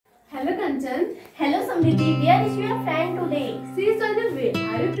Kanchan. Hello Samriti, where is your friend today? She is on the way.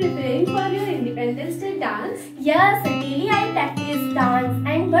 Are you preparing for your Independence Day dance? Yes, daily I practice dance.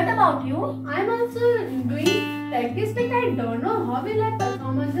 And what about you? I am also doing practice, but I don't know how will I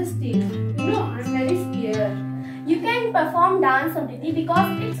perform on the stage. You know, I am very scared. You can perform dance Samriti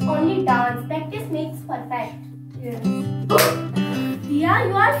because it's only dance. Practice makes perfect. Yes. Diya,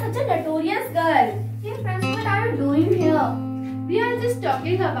 you are such a notorious girl. Hey friends, what are you doing here? We are just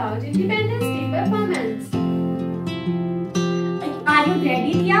talking about Independence Day performance. Are you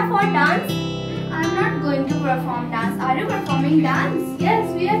ready, Diya, for dance? I'm not going to perform dance. Are you performing dance?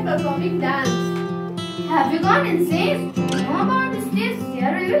 Yes, we are performing dance. Have you gone insane? You know about this stage?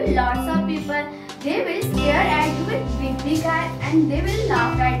 There will be lots of people. They will stare at you with big eyes and they will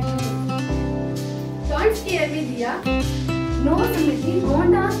laugh at you. Don't scare me, Diya. No, Samriti,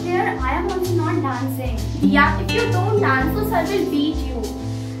 don't dance there. I am also not dancing. Diya, if you don't dance, so sir will beat you.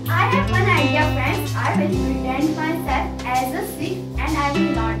 I have one idea, friends. I will pretend myself as a sick and I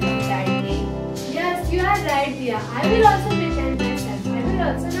will not do that day. Yes, you are right, Diya. I will also pretend myself. I will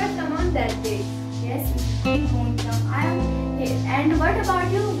also not come on that day. Yes, I won't come. I am here. And what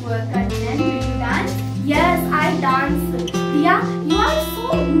about you, Kanchan? Will you dance? Yes, I dance. Diya, you are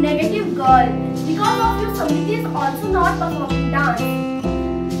so negative girl. Because of you, Samriti is also not performing dance.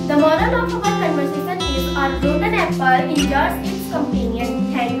 The moral of our conversation is a rotten apple injures its companion.